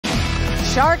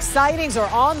Shark sightings are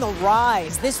on the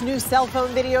rise. This new cell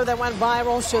phone video that went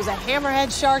viral shows a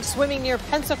hammerhead shark swimming near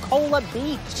Pensacola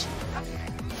Beach.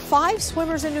 5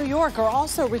 swimmers in New York are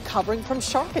also recovering from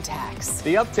shark attacks.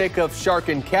 The uptick of shark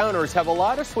encounters have a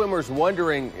lot of swimmers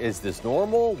wondering, is this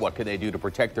normal? What can they do to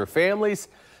protect their families?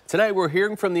 Tonight we're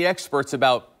hearing from the experts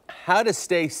about how to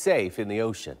stay safe in the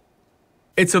ocean.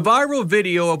 It's a viral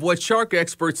video of what shark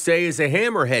experts say is a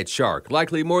hammerhead shark,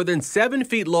 likely more than 7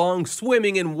 feet long,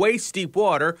 swimming in waist-deep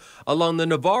water along the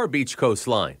Navarre Beach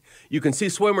coastline. You can see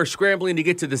swimmers scrambling to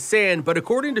get to the sand, but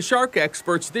according to shark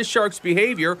experts, this shark's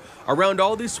behavior around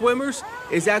all these swimmers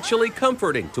is actually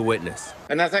comforting to witness.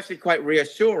 And that's actually quite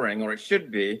reassuring, or it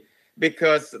should be,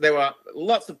 because there were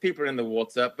lots of people in the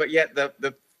water, but yet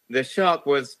the shark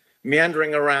was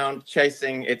meandering around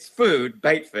chasing its food,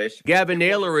 bait fish. Gavin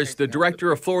Naylor is the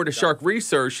director of Florida Shark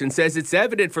Research and says it's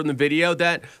evident from the video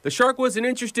that the shark wasn't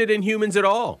interested in humans at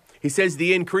all. He says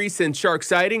the increase in shark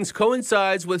sightings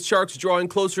coincides with sharks drawing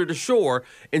closer to shore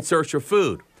in search of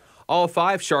food. All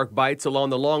 5 shark bites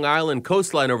along the Long Island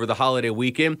coastline over the holiday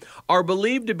weekend are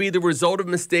believed to be the result of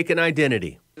mistaken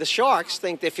identity. The sharks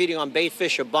think they're feeding on bait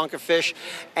fish or bunker fish,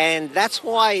 and that's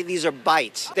why these are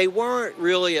bites. They weren't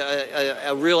really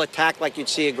a real attack like you'd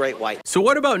see a great white. So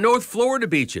what about North Florida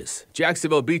beaches?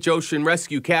 Jacksonville Beach Ocean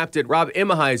Rescue Captain Rob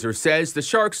Immerheiser says the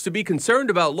sharks to be concerned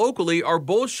about locally are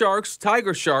bull sharks,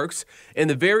 tiger sharks, and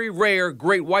the very rare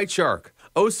great white shark.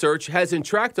 O-Search hasn't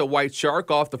tracked a white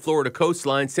shark off the Florida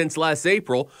coastline since last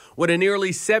April, when a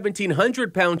nearly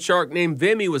 1,700-pound shark named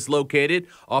Vimy was located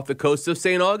off the coast of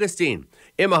St. Augustine.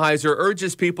 Immerheiser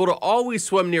urges people to always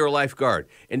swim near a lifeguard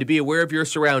and to be aware of your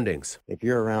surroundings. If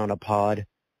you're around a pod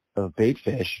of bait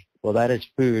fish, well, that is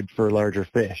food for larger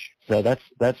fish. So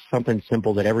that's something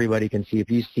simple that everybody can see.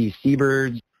 If you see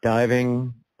seabirds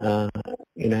diving,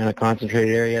 in a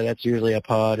concentrated area, that's usually a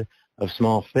pod of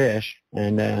small fish,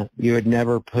 and you would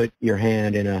never put your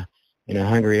hand in a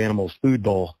hungry animal's food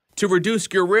bowl. To reduce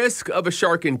your risk of a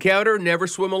shark encounter, never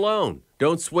swim alone.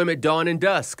 Don't swim at dawn and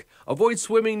dusk. Avoid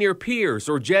swimming near piers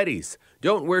or jetties.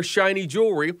 Don't wear shiny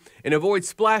jewelry, and avoid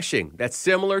splashing. That's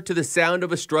similar to the sound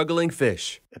of a struggling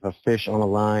fish. If a fish on a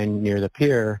line near the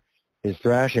pier is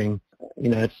thrashing,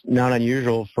 it's not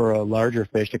unusual for a larger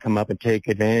fish to come up and take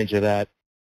advantage of that.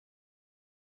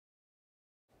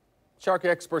 Shark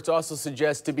experts also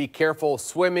suggest to be careful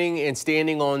swimming and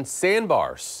standing on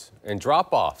sandbars and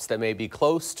drop-offs that may be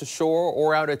close to shore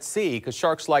or out at sea, because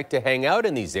sharks like to hang out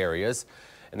in these areas,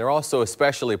 and they're also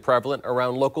especially prevalent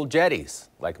around local jetties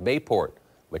like Mayport,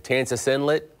 Matanzas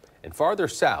Inlet, and farther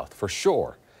south for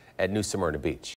sure at New Smyrna Beach.